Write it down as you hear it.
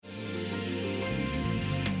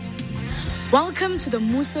Welcome to the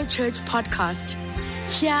Muso Church podcast.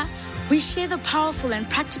 Here, we share the powerful and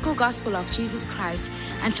practical gospel of Jesus Christ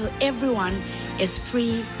until everyone is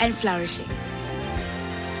free and flourishing.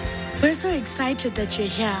 We're so excited that you're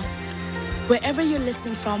here. Wherever you're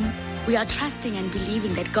listening from, we are trusting and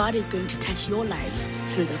believing that God is going to touch your life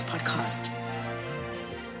through this podcast.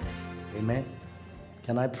 Amen.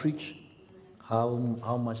 Can I preach? How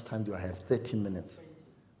much time do I have? 30 minutes,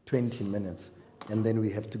 20 minutes. And then we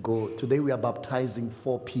have to go. Today we are baptizing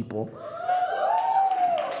 4 people.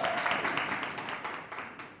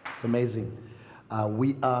 It's amazing.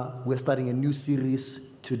 We're starting a new series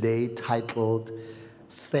today titled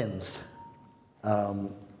Sense. And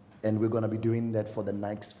we're going to be doing that for the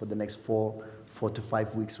next 4 to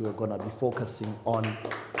 5 weeks. We're going to be focusing on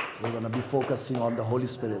the Holy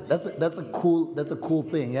Spirit. That's a cool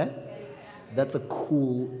thing, yeah? That's a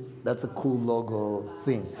cool logo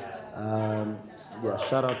thing. Yeah,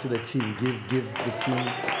 shout out to the team. Give the team.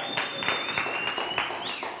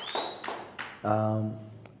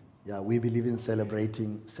 We believe in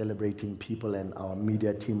celebrating people, and our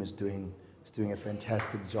media team is doing a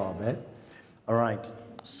fantastic job. All right.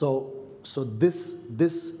 So this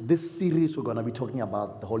series we're going to be talking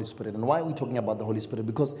about the Holy Spirit. And why are we talking about the Holy Spirit?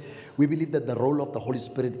 Because we believe that the role of the Holy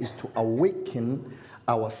Spirit is to awaken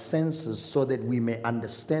our senses so that we may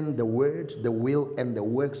understand the word, the will, and the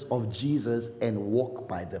works of Jesus and walk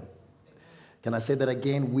by them. Can I say that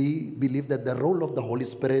again? We believe that the role of the Holy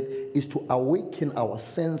Spirit is to awaken our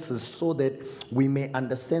senses so that we may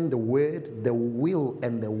understand the word, the will,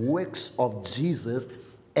 and the works of Jesus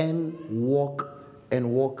and walk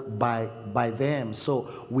by them.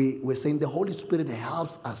 So we're saying the Holy Spirit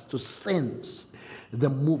helps us to sense the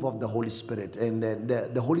move of the Holy Spirit, and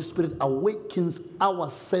the Holy Spirit awakens our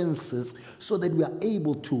senses so that we are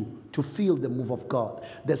able to feel the move of God.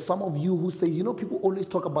 There's some of you who say, people always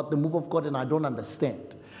talk about the move of God and I don't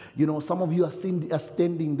understand. Some of you are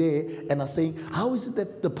standing there and are saying, how is it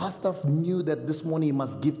that the pastor knew that this morning he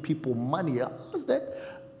must give people money? How is that?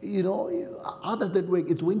 How does that work?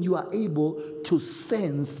 It's when you are able to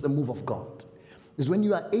sense the move of God. It's when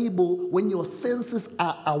you are able, when your senses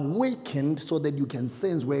are awakened so that you can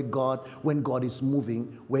sense when God is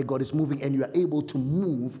moving, and you are able to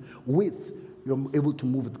move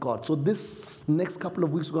with God. So this next couple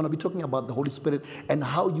of weeks, we're going to be talking about the Holy Spirit and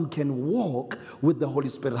how you can walk with the Holy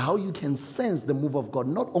Spirit, how you can sense the move of God.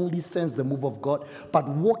 Not only sense the move of God, but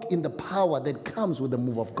walk in the power that comes with the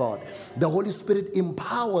move of God. The Holy Spirit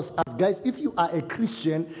empowers us. Guys, if you are a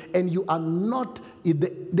Christian and you are not,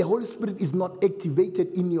 the Holy Spirit is not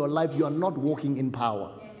activated in your life, you are not walking in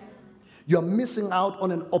power. You're missing out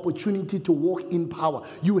on an opportunity to walk in power.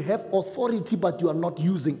 You have authority, but you are not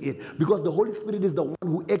using it because the Holy Spirit is the one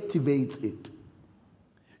who activates it.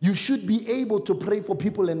 You should be able to pray for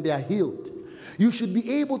people and they are healed. You should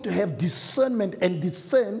be able to have discernment and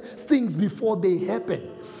discern things before they happen.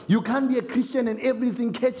 You can't be a Christian and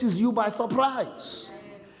everything catches you by surprise.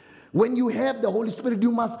 When you have the Holy Spirit,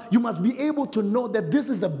 you must be able to know that this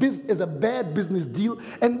is a bad business deal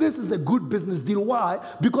and this is a good business deal. Why?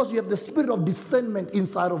 Because you have the spirit of discernment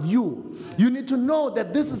inside of you. You need to know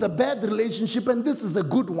that this is a bad relationship and this is a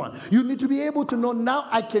good one. You need to be able to know now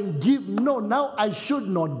I can give, no, now I should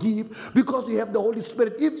not give because you have the Holy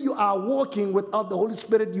Spirit. If you are walking without the Holy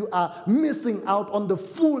Spirit, you are missing out on the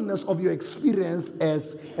fullness of your experience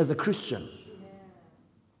as a Christian.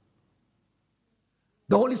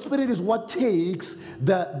 The Holy Spirit is what takes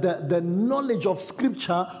the knowledge of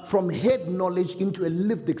Scripture from head knowledge into a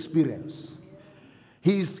lived experience.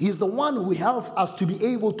 He's the one who helps us to be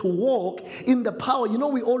able to walk in the power.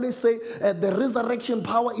 We always say the resurrection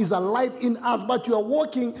power is alive in us, but you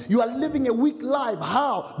are living a weak life.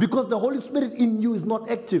 How? Because the Holy Spirit in you is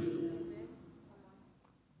not active.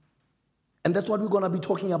 And that's what we're going to be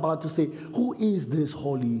talking about to say, who is this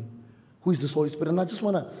Holy Spirit? And I just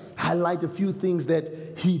want to highlight a few things that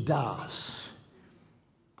he does.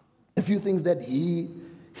 A few things that he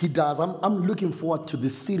does. I'm looking forward to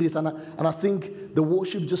this series, and I think the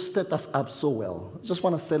worship just set us up so well. I just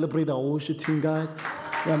want to celebrate our worship team, guys.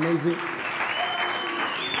 They're amazing.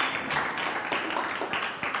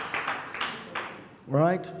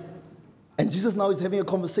 Right? And Jesus now is having a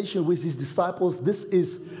conversation with his disciples. This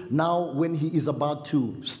is now when he is about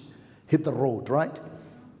to hit the road, right?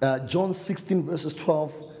 John 16 verses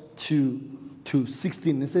 12 to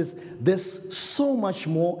 16. It says, there's so much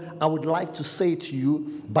more I would like to say to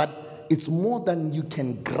you, but it's more than you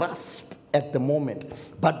can grasp at the moment.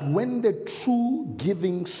 But when the true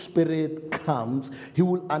giving Spirit comes, he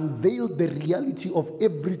will unveil the reality of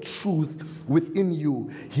every truth within you.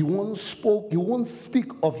 He won't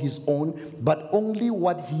speak of his own, but only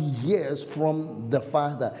what he hears from the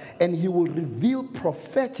Father. And he will reveal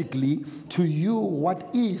prophetically to you what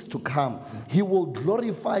is to come. He will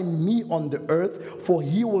glorify me on the earth, for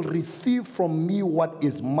he will receive from me what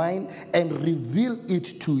is mine and reveal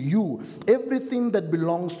it to you. Everything that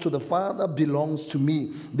belongs to the Father belongs to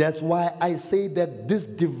me. That's why I say that this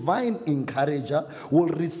divine encourager will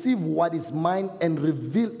receive what is mine and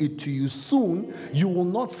reveal it to you. Soon you will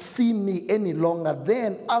not see me any longer.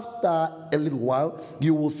 Then after a little while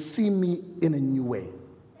you will see me in a new way.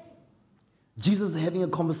 Jesus is having a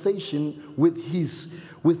conversation with his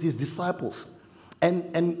disciples.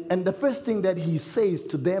 And the first thing that he says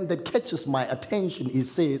to them that catches my attention, he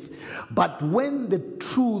says, but when the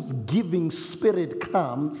truth-giving Spirit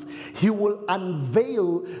comes, he will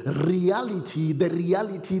unveil reality, the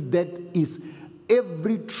reality that is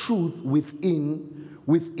every truth within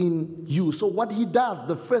you. So what he does,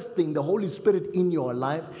 the first thing, the Holy Spirit in your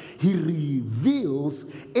life, he reveals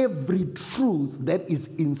every truth that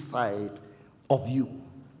is inside of you.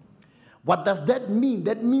 What does that mean?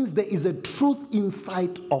 That means there is a truth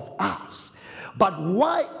inside of us. But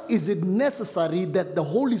why is it necessary that the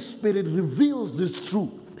Holy Spirit reveals this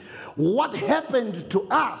truth? What happened to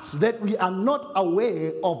us that we are not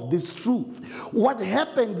aware of this truth? What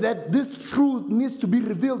happened that this truth needs to be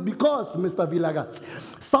revealed? Because, Mr. Villagas,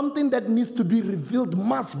 something that needs to be revealed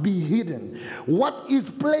must be hidden. What is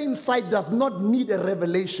plain sight does not need a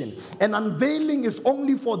revelation. An unveiling is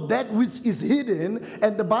only for that which is hidden.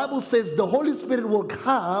 And the Bible says the Holy Spirit will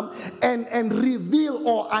come and reveal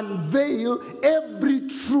or unveil every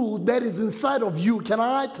truth that is inside of you. Can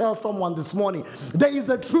I tell someone this morning? There is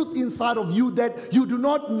a truth inside of you that you do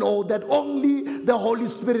not know, that only the Holy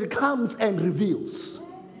Spirit comes and reveals.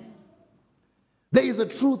 There is a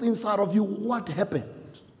truth inside of you. What happened?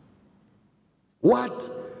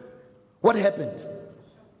 What happened?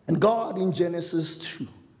 And God in Genesis 2,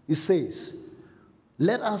 he says,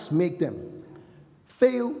 let us make them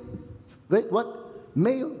male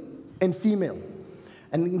and female.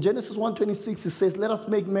 And in Genesis 1:26, it says, let us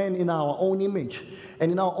make man in our own image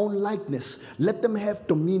and in our own likeness. Let them have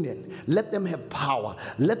dominion. Let them have power.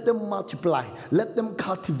 Let them multiply. Let them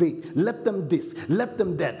cultivate. Let them this. Let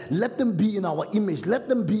them that. Let them be in our image. Let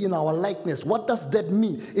them be in our likeness. What does that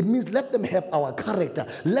mean? It means let them have our character.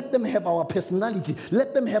 Let them have our personality.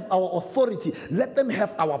 Let them have our authority. Let them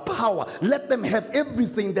have our power. Let them have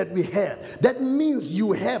everything that we have. That means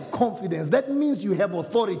you have confidence. That means you have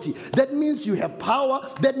authority. That means you have power.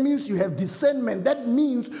 That means you have discernment. That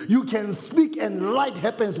means you can speak and light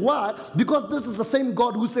happens. Why? Because this is the same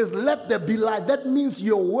God who says, let there be light. That means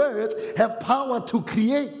your words have power to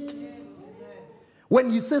create. When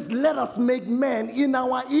he says, let us make man in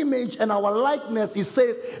our image and our likeness, he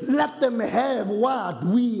says, let them have what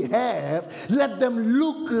we have. Let them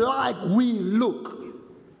look like we look.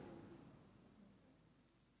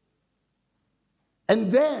 And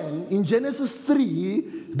then in Genesis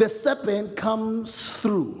 3, the serpent comes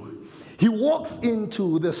through. He walks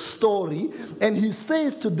into the story and he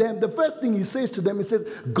says to them, the first thing he says to them, he says,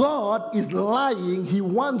 God is lying. He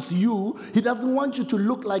wants you. He doesn't want you to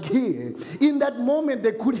look like him. In that moment,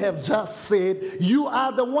 they could have just said, you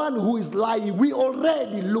are the one who is lying. We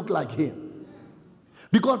already look like him.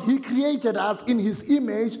 Because he created us in his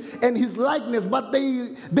image and his likeness, but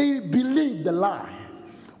they believed the lie.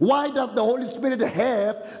 Why does the Holy Spirit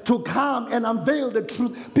have to come and unveil the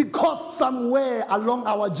truth? Because somewhere along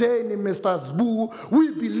our journey, Mr. Zbu, we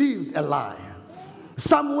believed a lie.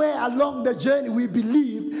 Somewhere along the journey, we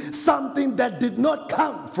believed something that did not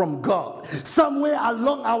come from God. Somewhere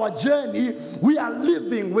along our journey, we are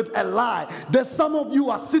living with a lie. There's some of you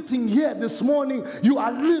are sitting here this morning, you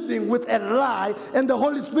are living with a lie, and the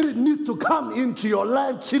Holy Spirit needs to come into your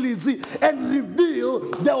life, Chilizi, and reveal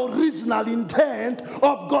the original intent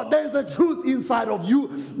of God. There is a truth inside of you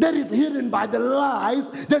that is hidden by the lies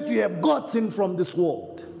that you have gotten from this world.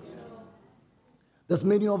 There's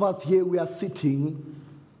many of us here, we are sitting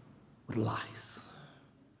with lies.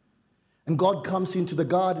 And God comes into the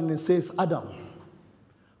garden and says, Adam,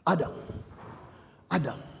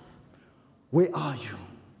 where are you?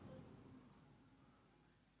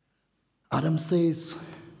 Adam says,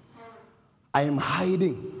 I am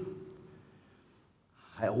hiding.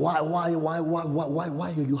 Why are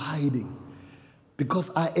you hiding? Because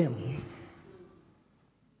I am.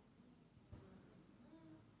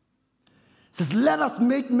 Says, let us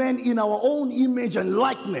make man in our own image and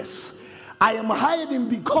likeness. I am hiding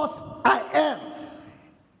because I am.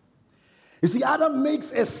 You see, Adam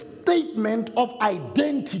makes a statement of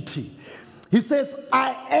identity. He says,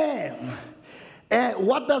 I am. And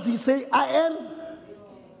what does he say? I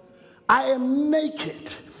am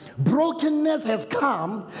naked. Brokenness has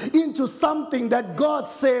come into something that God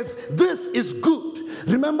says, this is good.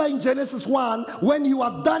 Remember in Genesis 1, when he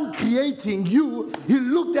was done creating you, he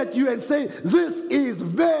looked at you and said, this is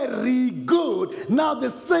very good. Now the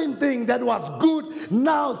same thing that was good,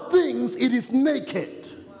 now it is naked.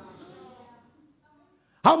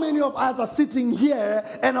 How many of us are sitting here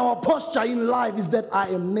and our posture in life is that I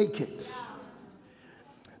am naked?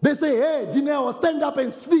 They say, hey, Dineo, stand up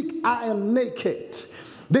and speak. I am naked.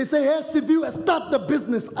 They say, hey, Sibiu, start the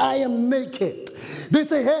business. I am naked. They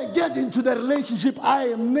say, hey, get into the relationship. I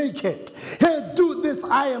am naked. Hey, do this.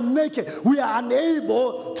 I am naked. We are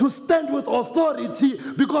unable to stand with authority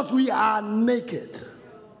because we are naked.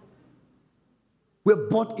 We're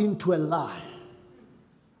bought into a lie.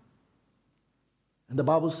 And the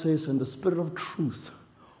Bible says, and the Spirit of truth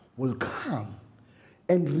will come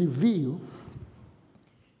and reveal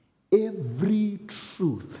every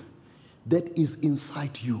truth that is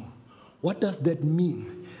inside you. What does that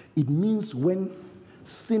mean? It means when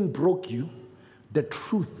sin broke you, the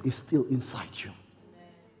truth is still inside you.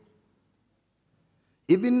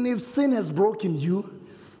 Even if sin has broken you,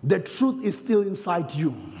 the truth is still inside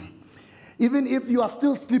you. Even if you are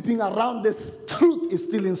still sleeping around, the truth is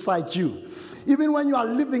still inside you. Even when you are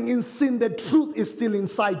living in sin, the truth is still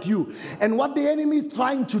inside you. And what the enemy is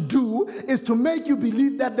trying to do is to make you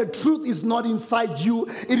believe that the truth is not inside you.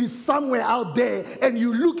 It is somewhere out there. And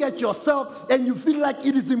you look at yourself and you feel like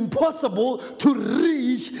it is impossible to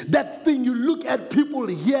reach that thing. You look at people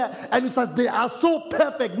here and you say, they are so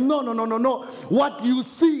perfect. No. What you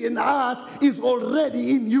see in us is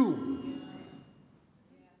already in you.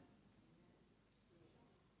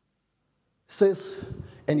 It says,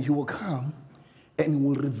 and he will come and he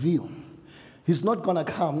will reveal. He's not going to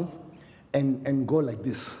come and go like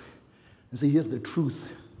this and say, here's the truth.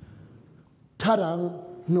 Ta-da!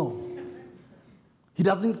 No. He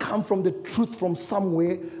doesn't come from the truth from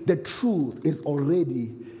somewhere. The truth is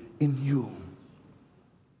already in you.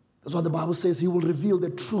 That's what the Bible says. He will reveal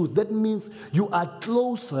the truth. That means you are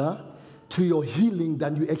closer to your healing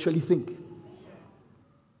than you actually think.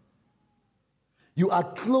 You are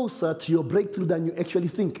closer to your breakthrough than you actually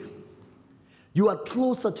think. You are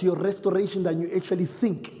closer to your restoration than you actually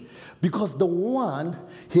think. Because the one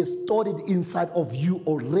has stored it inside of you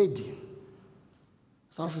already.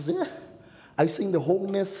 So I says, yeah. I think the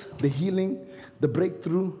wholeness, the healing, the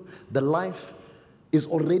breakthrough, the life is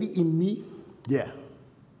already in me. Yeah.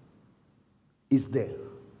 It's there.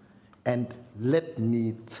 And let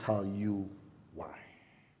me tell you why.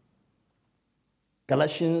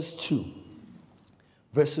 Galatians 2,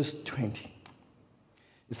 verses 20.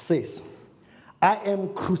 It says, I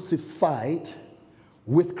am crucified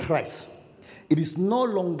with Christ. It is no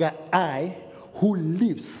longer I who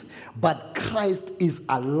lives, but Christ is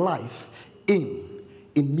alive in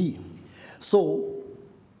me. So,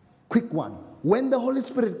 quick one. When the Holy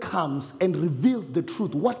Spirit comes and reveals the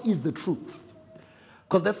truth, what is the truth?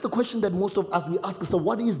 Because that's the question that most of us, we ask ourselves,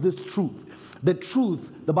 what is this truth? The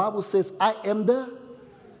truth, the Bible says, I am the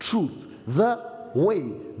truth, the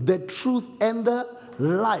way, the truth, and the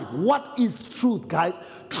life. What is truth, guys?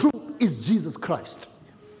 Truth is Jesus Christ.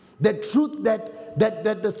 The truth that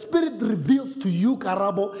the Spirit reveals to you,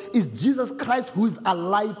 Karabo, is Jesus Christ who is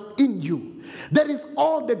alive in you. That is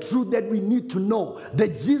all the truth that we need to know.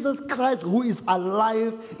 That Jesus Christ who is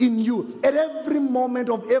alive in you. At every moment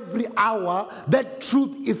of every hour, that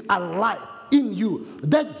truth is alive in you.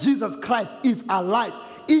 That Jesus Christ is alive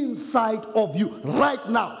inside of you right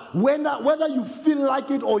now. Whether you feel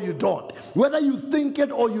like it or you don't, whether you think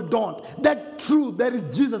it or you don't, that truth that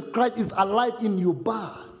is Jesus Christ is alive in you,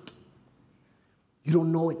 but you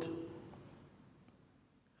don't know it.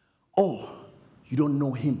 Or you don't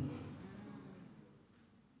know him.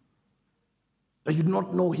 But you do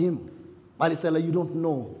not know him. Marisela, you don't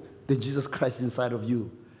know the Jesus Christ inside of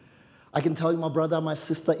you. I can tell you, my brother, my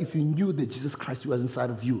sister, if you knew that Jesus Christ was inside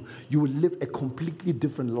of you, you would live a completely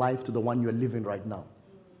different life to the one you're living right now.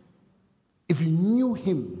 If you knew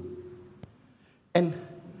him. And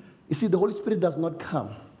you see, the Holy Spirit does not come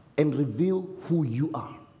and reveal who you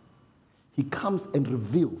are. He comes and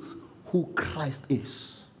reveals who Christ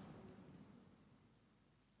is.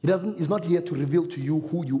 He's not here to reveal to you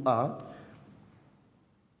who you are.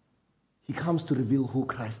 He comes to reveal who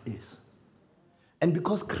Christ is. And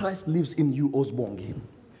because Christ lives in you, Osbongi,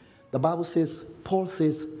 the Bible says, Paul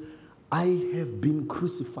says, I have been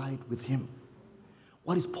crucified with him.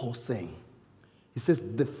 What is Paul saying? He says,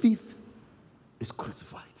 the thief is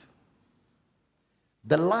crucified.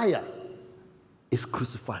 The liar is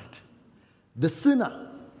crucified. The sinner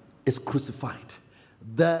is crucified.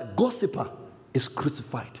 The gossiper is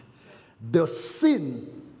crucified. The sin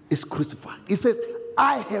is crucified. It says,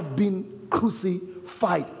 I have been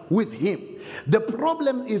crucified with him. The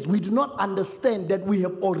problem is we do not understand that we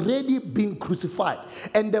have already been crucified.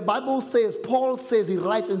 And the Bible says, Paul says, he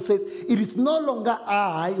writes and says, it is no longer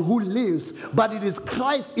I who lives, but it is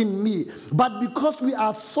Christ in me. But because we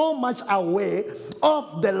are so much aware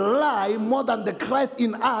of the lie more than the Christ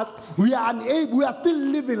in us, we are still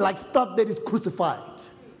living like stuff that is crucified.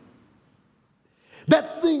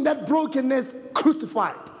 That thing, that brokenness,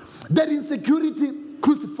 crucified. That insecurity,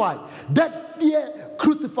 crucified. That fear,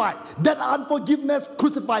 crucified. That unforgiveness,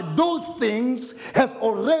 crucified. Those things have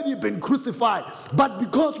already been crucified. But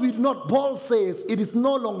because we do not, Paul says, it is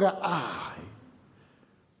no longer I.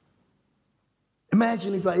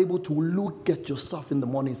 Imagine if you are able to look at yourself in the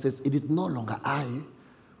morning and says, it is no longer I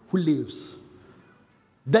who lives.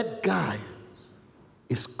 That guy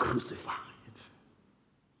is crucified.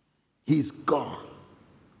 He is gone.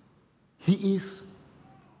 He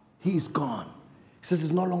is gone. He says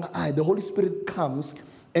it's no longer I. The Holy Spirit comes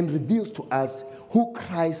and reveals to us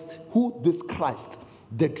who this Christ,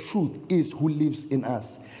 the truth is, who lives in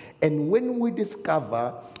us. And when we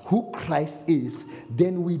discover who Christ is,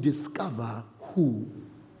 then we discover who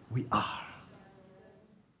we are.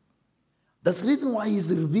 That's the reason why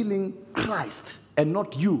he's revealing Christ and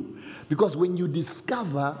not you. Because when you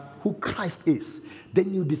discover who Christ is,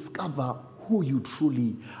 then you discover who you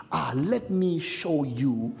truly are. Let me show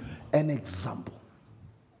you an example.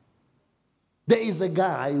 There is a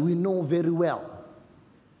guy we know very well.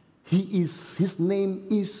 His name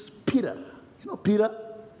is Peter. You know Peter?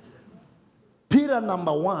 Peter,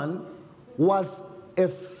 number one, was a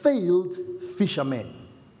failed fisherman.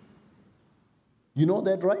 You know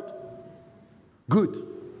that, right? Good.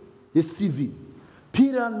 His CV.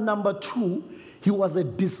 Peter, number two, he was a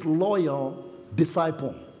disloyal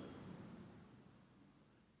disciple.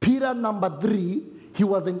 Peter, number three, he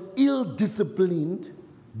was an ill-disciplined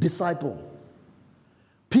disciple.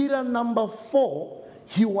 Peter, number four,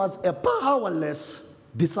 he was a powerless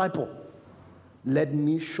disciple. Let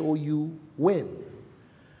me show you when.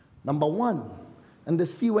 Number one, in the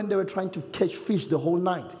sea when they were trying to catch fish the whole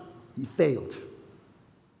night, he failed.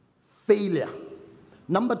 Failure.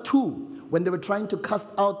 Number two, when they were trying to cast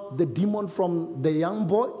out the demon from the young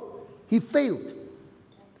boy, he failed.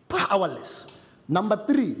 Powerless. Number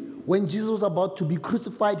three, when Jesus was about to be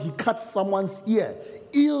crucified, he cut someone's ear.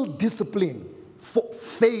 Ill discipline.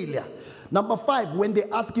 Failure. Number five, when they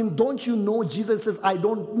ask him, don't you know? Jesus says, I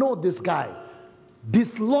don't know this guy.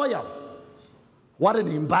 Disloyal. What an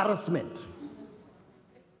embarrassment.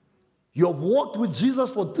 You have walked with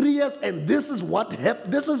Jesus for 3 years and this is what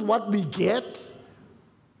happened. This is what we get.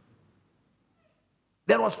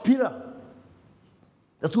 That was Peter.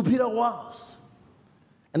 That's who Peter was.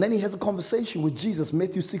 And then he has a conversation with Jesus,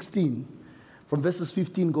 Matthew 16, from verses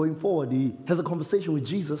 15 going forward. He has a conversation with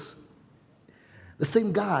Jesus, the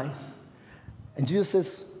same guy. And Jesus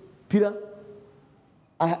says, Peter,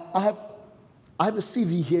 I have a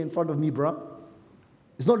CV here in front of me, bro.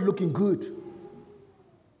 It's not looking good.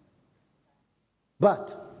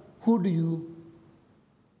 But who do you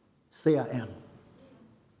say I am?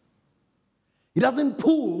 He doesn't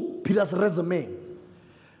pull Peter's resume.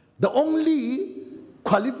 The only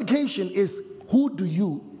qualification is, who do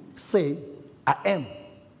you say I am?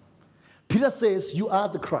 Peter says, you are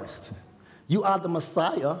the Christ. You are the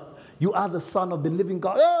Messiah. You are the Son of the living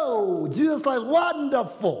God. Oh, Jesus says,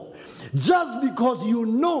 wonderful. Just because you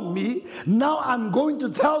know me, now I'm going to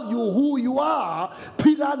tell you who you are.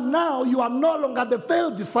 Peter, now you are no longer the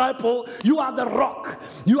failed disciple. You are the rock.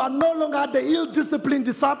 You are no longer the ill-disciplined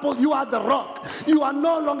disciple. You are the rock. You are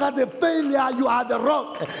no longer the failure. You are the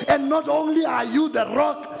rock. And not only are you the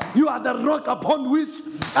rock, you are the rock upon which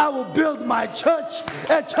I will build my church,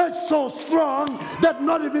 a church so strong that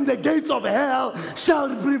not even the gates of hell shall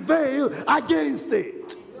prevail against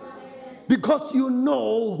it. Because you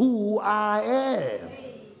know who I am.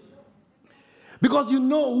 Because you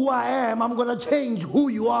know who I am, I'm going to change who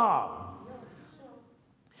you are.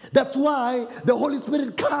 That's why the Holy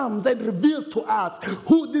Spirit comes and reveals to us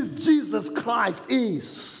who this Jesus Christ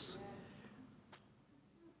is.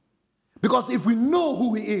 Because if we know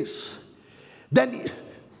who he is, then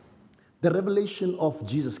the revelation of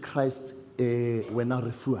Jesus Christ,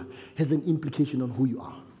 has an implication on who you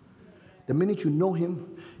are. The minute you know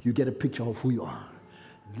him, you get a picture of who you are.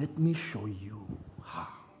 Let me show you how.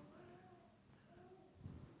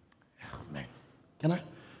 Oh, man.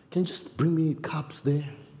 Can you just bring me cups there?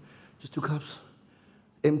 Just 2 cups?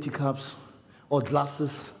 Empty cups? Or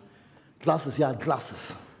glasses. Glasses, yeah,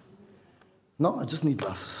 glasses. No, I just need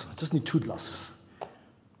glasses. I just need 2 glasses. I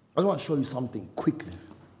just want to show you something quickly.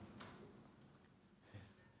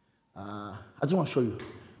 I just want to show you.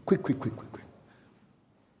 Quick.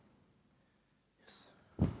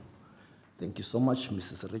 Yes. Thank you so much,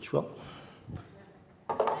 Mrs. Richwell.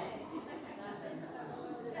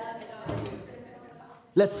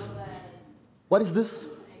 What is this?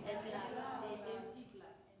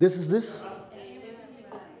 This is this?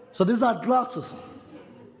 So these are glasses.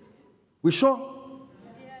 We sure?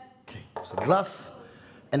 Okay, so glass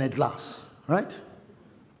and a glass, right?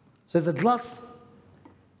 So it's a glass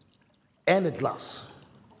and a glass.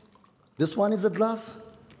 This one is a glass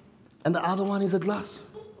and the other one is a glass.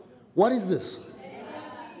 What is this?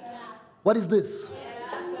 What is this?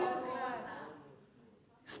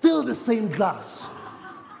 Still the same glass.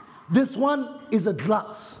 This one is a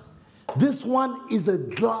glass. This one is a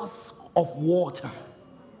glass of water.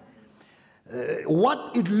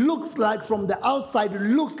 What it looks like from the outside, it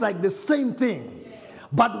looks like the same thing.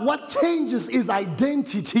 But what changes its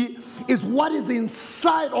identity is what is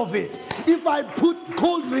inside of it. If I put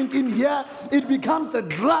cold drink in here, it becomes a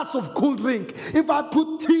glass of cold drink. If I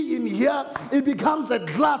put tea in here, it becomes a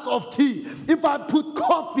glass of tea. If I put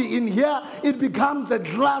coffee in here, it becomes a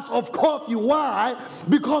glass of coffee. Why?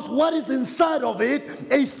 Because what is inside of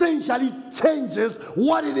it essentially changes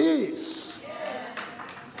what it is.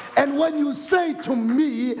 And when you say to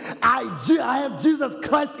me, I have Jesus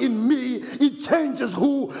Christ in me, it changes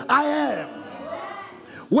who I am.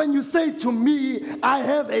 When you say to me, I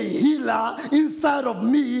have a healer inside of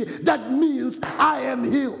me, that means I am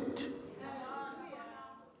healed.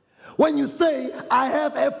 When you say, I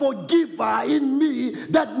have a forgiver in me,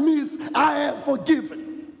 that means I am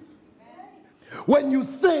forgiven. When you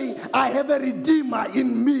say, I have a redeemer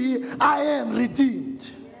in me, I am redeemed.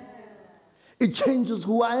 It changes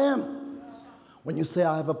who I am. When you say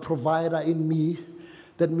I have a provider in me,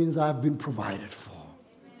 that means I have been provided for.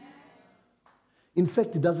 In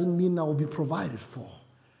fact, it doesn't mean I will be provided for.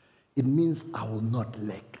 It means I will not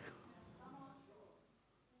lack.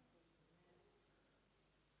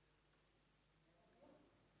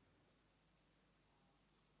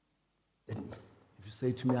 If you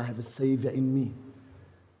say to me, I have a Savior in me,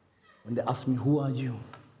 when they ask me, who are you?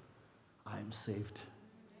 I am saved.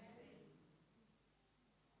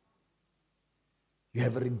 You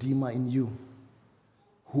have a Redeemer in you.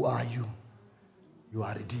 Who are you? You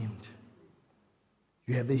are redeemed.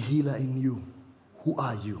 You have a healer in you. Who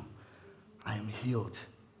are you? I am healed.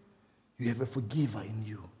 You have a forgiver in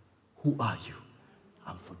you. Who are you?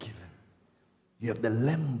 I'm forgiven. You have the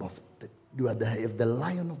Lamb of the, you have the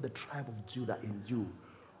Lion of the tribe of Judah in you.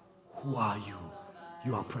 Who are you?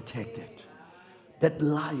 You are protected. That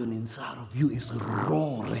lion inside of you is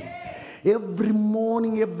roaring. Every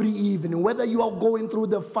morning, every evening, whether you are going through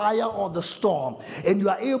the fire or the storm, and you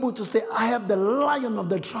are able to say, I have the Lion of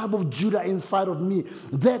the tribe of Judah inside of me,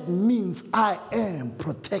 that means I am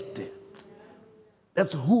protected.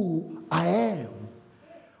 That's who I am.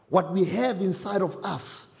 What we have inside of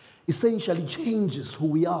us essentially changes who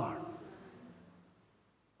we are.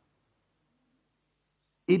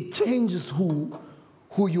 It changes who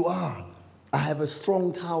you are. I have a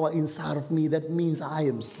strong tower inside of me. That means I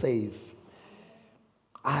am safe.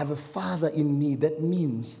 I have a father in me. That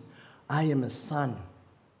means I am a son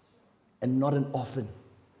and not an orphan.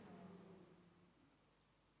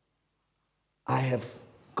 I have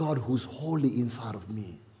God who's holy inside of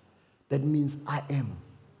me. That means I'm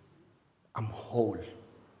whole.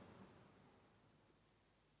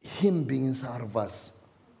 Him being inside of us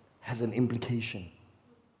has an implication.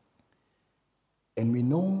 And we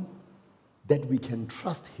know that we can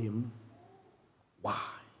trust him. Why?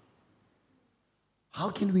 How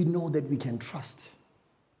can we know that we can trust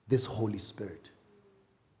this Holy Spirit?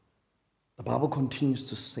 The Bible continues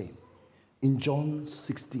to say in John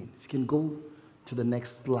 16, if you can go to the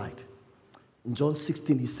next slide. In John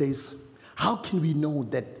 16, he says, how can we know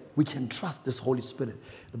that we can trust this Holy Spirit?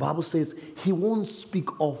 The Bible says he won't speak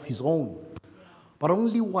of his own, but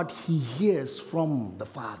only what he hears from the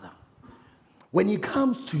Father. When he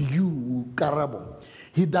comes to you, Karabo,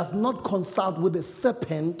 he does not consult with the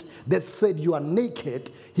serpent that said you are naked.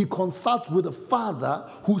 He consults with the Father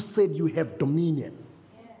who said you have dominion.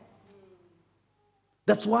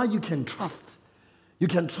 That's why you can trust. You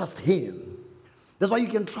can trust him. That's why you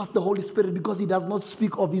can trust the Holy Spirit, because he does not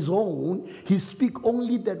speak of his own. He speaks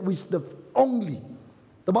only that which the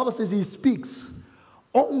Bible says he speaks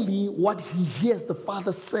only what he hears the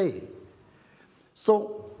Father say.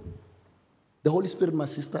 So the Holy Spirit, my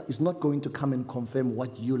sister, is not going to come and confirm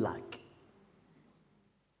what you like.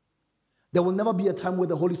 There will never be a time where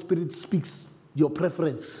the Holy Spirit speaks your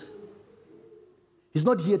preference. He's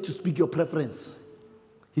not here to speak your preference.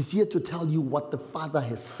 He's here to tell you what the Father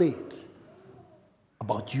has said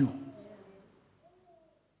about you.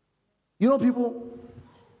 You know, people,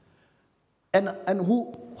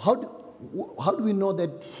 how do we know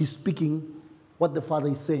that he's speaking what the Father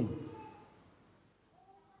is saying?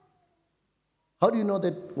 How do you know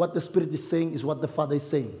that what the Spirit is saying is what the Father is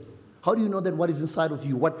saying? How do you know that what is inside of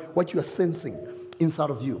you, what you are sensing inside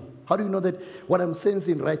of you? How do you know that what I'm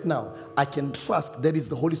sensing right now, I can trust that is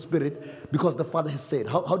the Holy Spirit because the Father has said?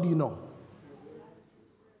 How do you know?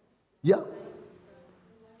 Yeah.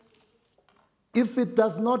 If it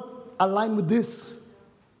does not align with this,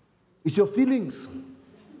 it's your feelings,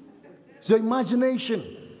 it's your imagination,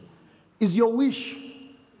 it's your wish.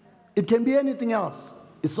 It can be anything else.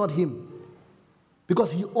 It's not him.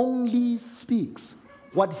 Because he only speaks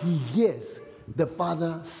what he hears the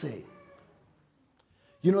Father say.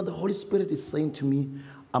 You know, the Holy Spirit is saying to me,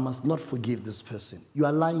 I must not forgive this person. You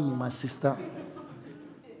are lying, my sister.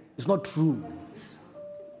 It's not true.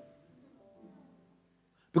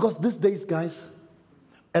 Because these days, guys,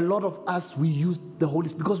 a lot of us, we use the Holy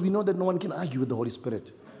Spirit because we know that no one can argue with the Holy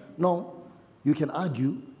Spirit. No, you can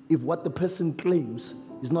argue if what the person claims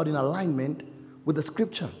is not in alignment with the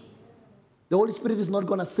scripture. The Holy Spirit is not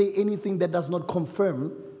going to say anything that does not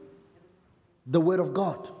confirm the word of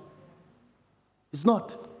God. It's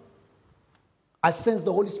not. I sense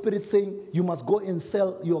the Holy Spirit saying, you must go and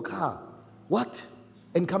sell your car. What?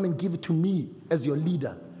 And come and give it to me as your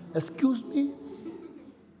leader. Excuse me?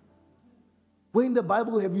 Where in the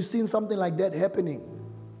Bible have you seen something like that happening?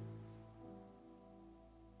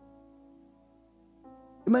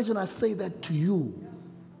 Imagine I say that to you.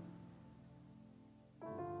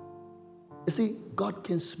 You see, God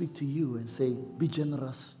can speak to you and say, be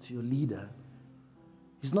generous to your leader.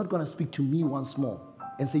 He's not going to speak to me once more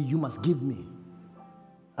and say, you must give me.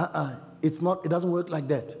 It's not, it doesn't work like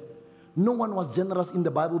that. No one was generous in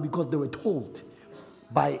the Bible because they were told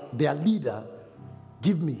by their leader,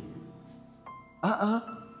 give me.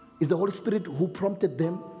 It's the Holy Spirit who prompted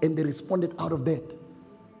them and they responded out of that.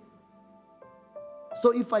 So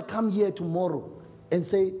if I come here tomorrow and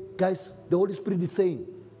say, guys, the Holy Spirit is saying,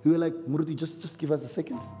 you are like, Muruti, just give us a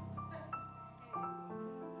second.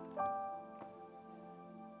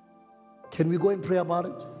 Can we go and pray about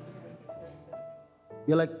it?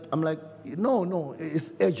 You're like, I'm like, no,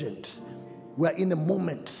 it's urgent. We're in a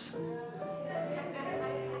moment.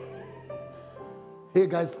 Hey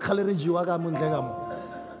guys, I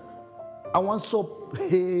want soap.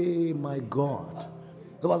 Hey, my God.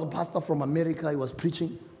 There was a pastor from America, he was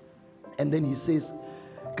preaching, and then he says,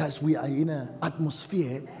 guys, we are in an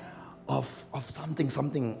atmosphere of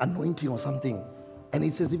something, anointing or something. And he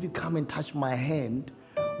says, if you come and touch my hand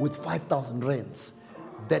with 5,000 rands,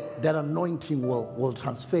 that anointing will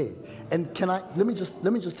transfer. And let me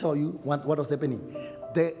just tell you what was happening.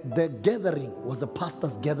 The gathering was a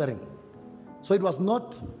pastor's gathering. So it was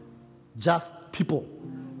not just people.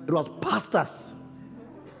 It was pastors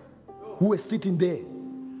who were sitting there.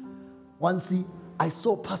 Once I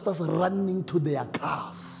saw pastors running to their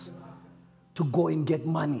cars to go and get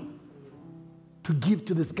money to give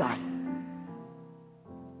to this guy.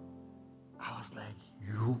 I was like,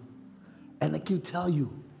 you? And I can tell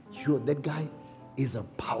you, that guy is a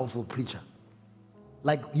powerful preacher.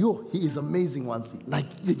 Like he is amazing once. Like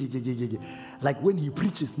when he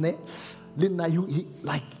preaches,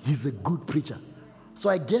 he's a good preacher. So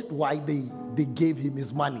I get why they gave him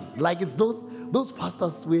his money. Like it's those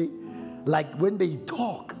pastors way, like when they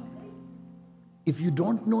talk, if you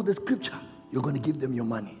don't know the scripture, you're going to give them your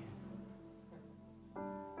money.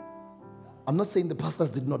 I'm not saying the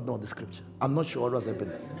pastors did not know the scripture. I'm not sure what was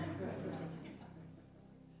happening.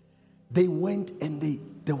 They went and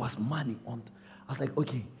there was money on. I was like,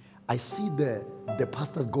 okay, I see the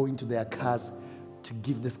pastors go into their cars to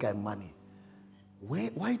give this guy money.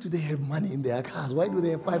 Why do they have money in their cars? Why do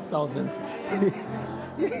they have 5,000s?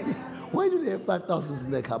 Why do they have 5,000s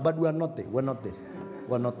in their car? But we are not there. We're not there.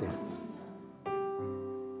 We're not there.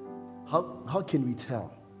 How can we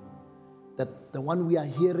tell that the one we are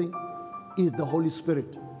hearing is the Holy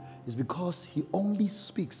Spirit? It's because he only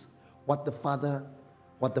speaks what the Father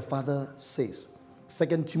says.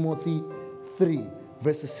 2 Timothy 3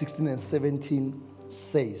 verses 16 and 17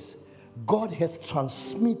 says, God has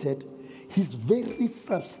transmitted his very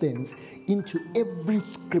substance into every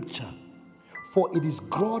scripture For it is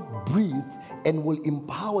God-breathed and will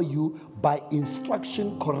empower you by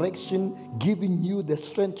instruction, correction, giving you the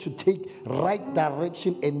strength to take right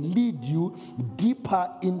direction and lead you deeper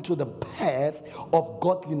into the path of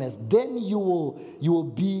godliness. Then you will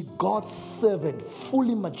be God's servant,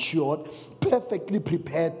 fully matured, perfectly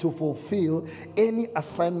prepared to fulfill any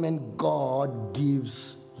assignment God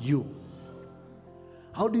gives you.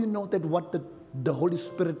 How do you know that what the Holy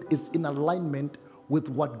Spirit is in alignment with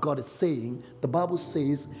what God is saying? The Bible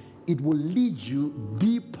says it will lead you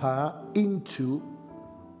deeper into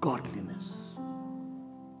godliness.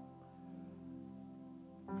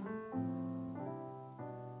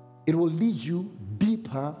 It will lead you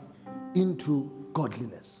deeper into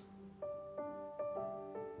godliness.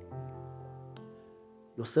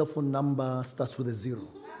 Your cell phone number starts with a 0.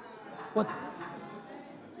 What?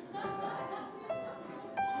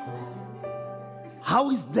 How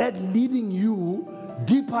is that leading you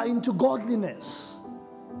deeper into godliness?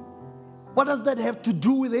 What does that have to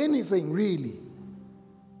do with anything, really?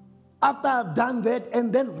 After I've done that,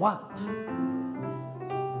 and then what?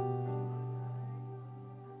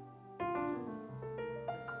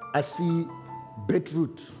 I see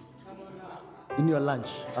beetroot in your lunch.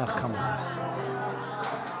 Ah, come on.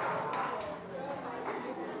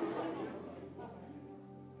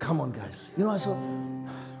 Come on, guys. You know, I saw...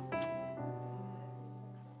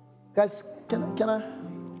 Guys, can I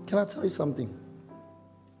tell you something?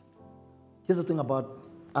 Here's the thing about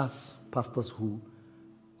us pastors who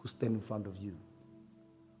stand in front of you.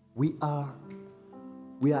 We are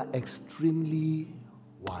extremely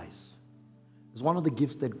wise. It's one of the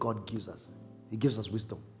gifts that God gives us. He gives us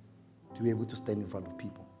wisdom to be able to stand in front of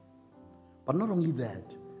people. But not only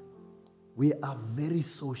that, we are very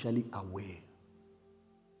socially aware.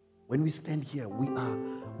 When we stand here,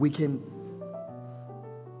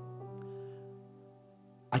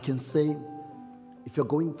 I can say, if you're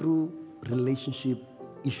going through relationship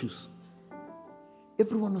issues,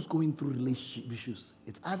 everyone who's going through relationship issues,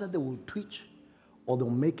 it's either they will twitch or they'll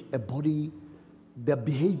make a body, their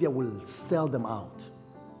behavior will sell them out.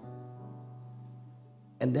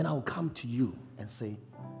 And then I'll come to you and say,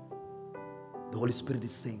 the Holy Spirit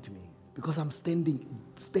is saying to me, because I'm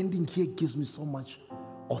standing here gives me so much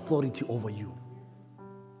authority over you.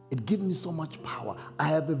 It gives me so much power. I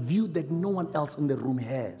have a view that no one else in the room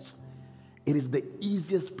has. It is the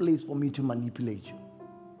easiest place for me to manipulate you.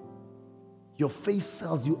 Your face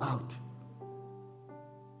sells you out.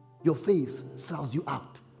 Your face sells you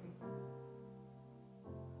out.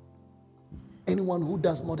 Anyone who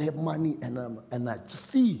does not have money and I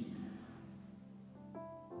see,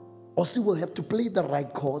 or she will have to play the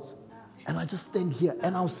right chords, and I just stand here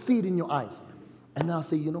and I'll see it in your eyes. And I'll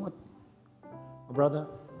say, you know what, my brother,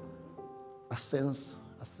 I sense,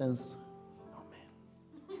 no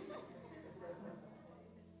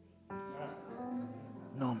man.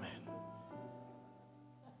 No man.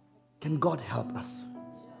 Can God help us?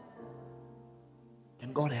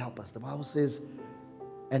 Can God help us? The Bible says,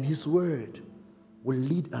 and His word will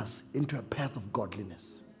lead us into a path of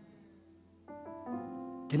godliness.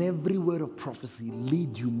 Can every word of prophecy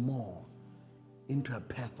lead you more into a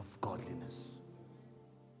path of godliness?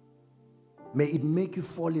 May it make you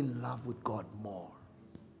fall in love with God more.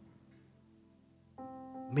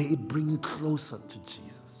 May it bring you closer to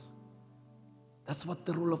Jesus. That's what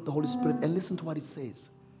the role of the Holy Spirit, and listen to what it says.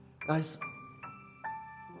 Guys,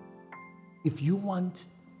 if you want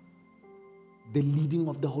the leading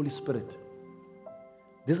of the Holy Spirit,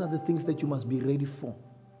 these are the things that you must be ready for.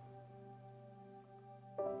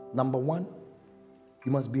 Number one,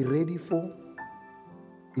 you must be ready for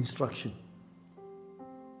instruction.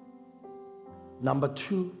 Number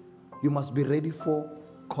two, you must be ready for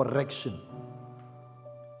correction.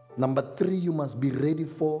 Number three, you must be ready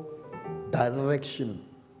for direction.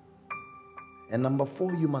 And number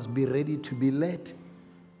four, you must be ready to be led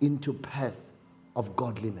into path of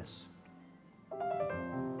godliness.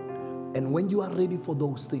 And when you are ready for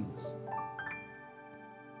those things,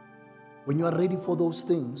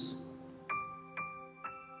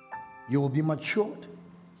 you will be matured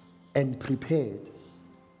and prepared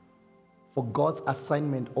for God's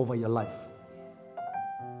assignment over your life.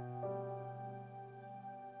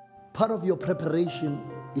 Part of your preparation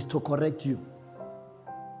is to correct you.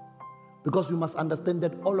 Because we must understand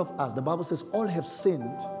that all of us, the Bible says, all have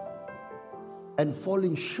sinned and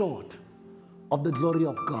fallen short of the glory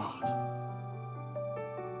of God.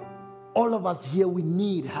 All of us here, we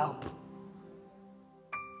need help.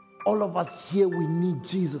 All of us here, we need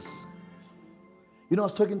Jesus. You know, I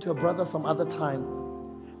was talking to a brother some other time,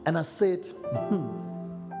 and I said,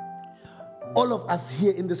 all of us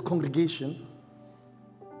here in this congregation,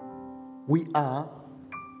 we are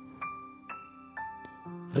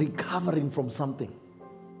recovering from something.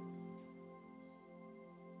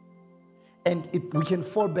 And we can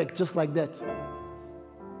fall back just like that.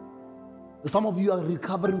 Some of you are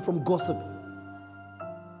recovering from gossip.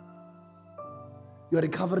 You are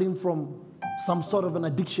recovering from some sort of an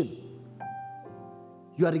addiction.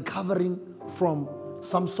 You are recovering from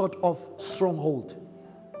some sort of stronghold.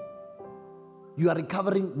 You are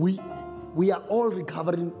recovering, we are all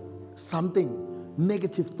recovering something,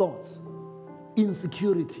 negative thoughts,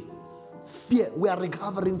 insecurity, fear. We are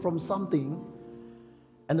recovering from something,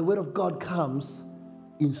 and the word of God comes,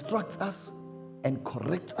 instructs us and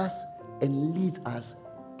corrects us and leads us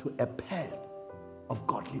to a path of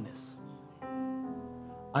godliness.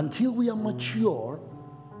 Until we are mature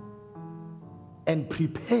and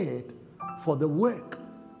prepared for the work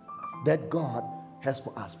that God has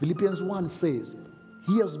for us. Philippians 1 says,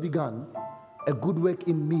 He has begun a good work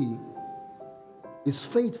in me, is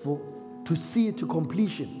faithful to see it to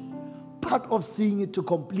completion. Part of seeing it to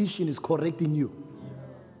completion is correcting you.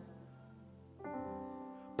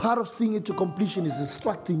 Part of seeing it to completion is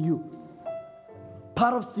instructing you.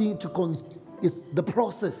 Part of seeing it to is the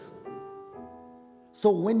process. So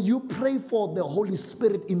when you pray for the Holy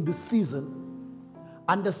Spirit in this season,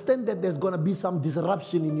 understand that there's going to be some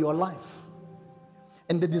disruption in your life.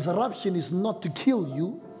 And the disruption is not to kill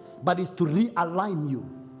you, but is to realign you.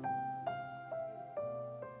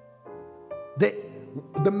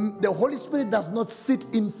 The Holy Spirit does not sit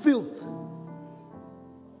in filth.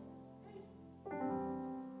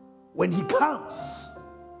 When He comes,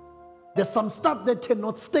 there's some stuff that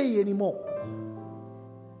cannot stay anymore.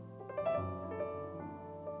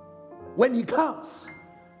 When He comes,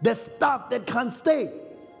 there's stuff that can't stay.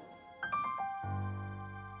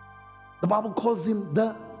 The Bible calls Him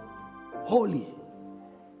the Holy.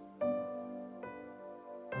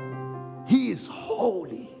 He is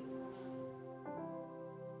holy.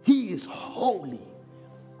 He is holy.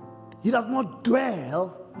 He does not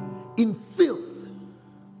dwell in filth.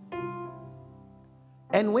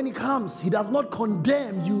 And when He comes, He does not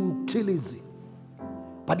condemn you till easy,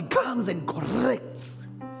 but He comes and corrects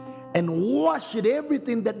and washes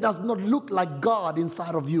everything that does not look like God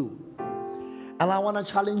inside of you. And I want to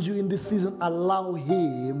challenge you in this season, allow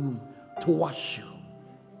Him to wash you.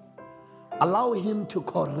 Allow Him to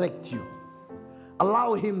correct you.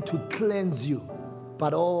 Allow Him to cleanse you.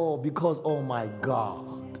 But because, oh my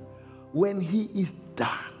God, when He is done,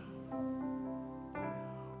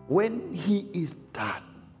 when He is done,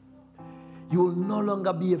 you will no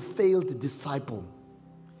longer be a failed disciple.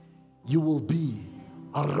 You will be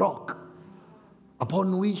a rock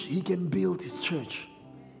upon which He can build His church.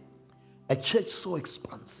 A church so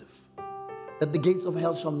expansive that the gates of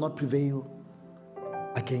hell shall not prevail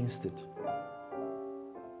against it.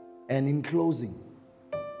 And in closing,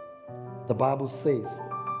 the Bible says,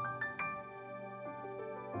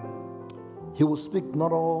 He will speak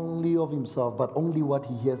not only of Himself, but only what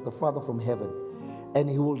He hears the Father from heaven. And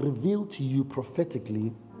He will reveal to you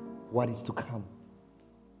prophetically what is to come.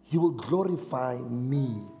 He will glorify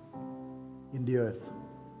me in the earth.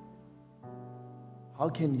 How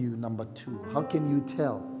can you, number two, how can you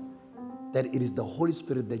tell that it is the Holy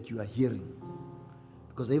Spirit that you are hearing?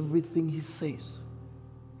 Because everything He says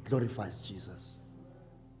glorifies Jesus.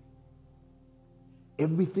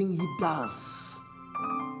 Everything He does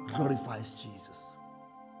glorifies Jesus.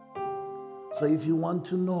 So if you want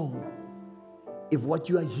to know if what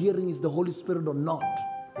you are hearing is the Holy Spirit or not,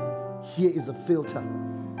 here is a filter.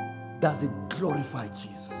 Does it glorify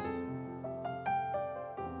Jesus?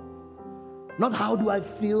 Not how do I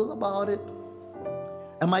feel about it?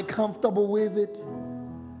 Am I comfortable with it?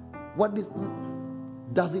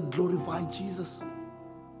 Does it glorify Jesus?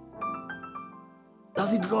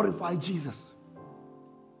 Does it glorify Jesus?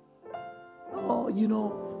 Oh,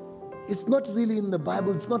 it's not really in the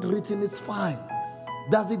Bible. It's not written. It's fine.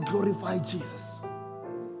 Does it glorify Jesus?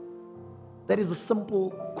 That is a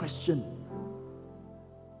simple question.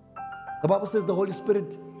 The Bible says the Holy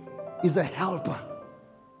Spirit is a helper.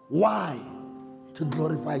 Why? To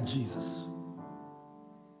glorify Jesus.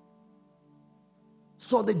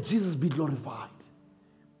 So that Jesus be glorified.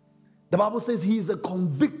 The Bible says He is a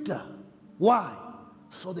convictor. Why?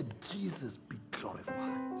 So that Jesus be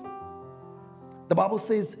glorified. The Bible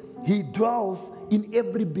says He dwells in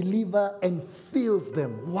every believer and fills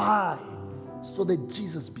them. Why? So that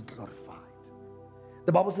Jesus be glorified.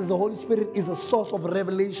 The Bible says the Holy Spirit is a source of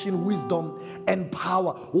revelation, wisdom, and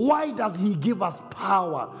power. Why does He give us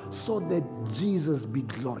power? So that Jesus be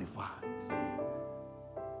glorified.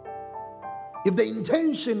 If the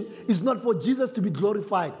intention is not for Jesus to be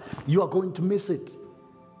glorified, you are going to miss it.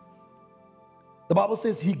 The Bible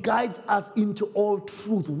says he guides us into all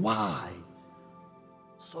truth. Why?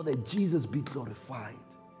 So that Jesus be glorified.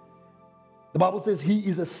 The Bible says he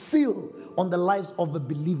is a seal on the lives of a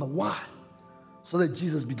believer. Why? So that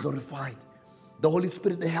Jesus be glorified. The Holy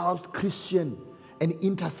Spirit helps Christian and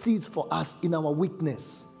intercedes for us in our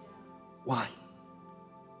weakness. Why?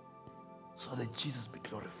 So that Jesus be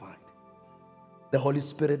glorified. The Holy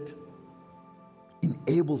Spirit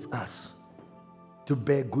enables us to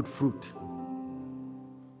bear good fruit.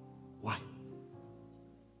 Why?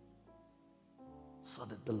 So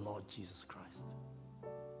that the Lord Jesus Christ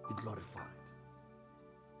be glorified.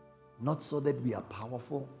 Not so that we are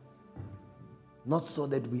powerful, not so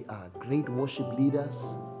that we are great worship leaders,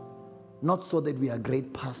 not so that we are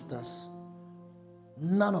great pastors.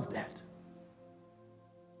 None of that.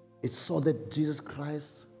 It's so that Jesus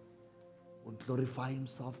Christ will glorify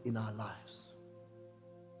himself in our lives.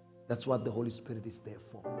 That's what the Holy Spirit is there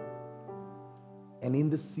for. And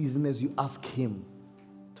in this season, as you ask him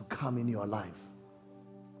to come in your life,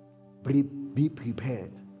 be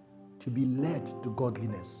prepared to be led to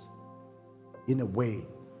godliness in a way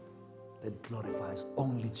that glorifies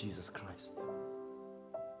only Jesus Christ.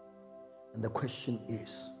 And the question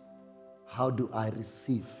is, how do I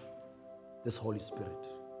receive this Holy Spirit?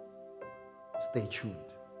 Stay tuned.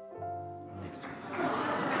 Next week.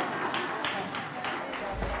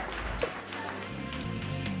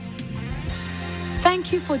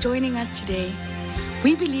 Thank you for joining us today.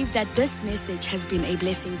 We believe that this message has been a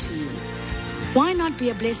blessing to you. Why not be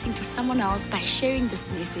a blessing to someone else by sharing this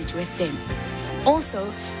message with them?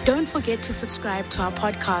 Also, don't forget to subscribe to our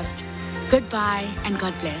podcast. Goodbye and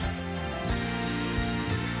God bless.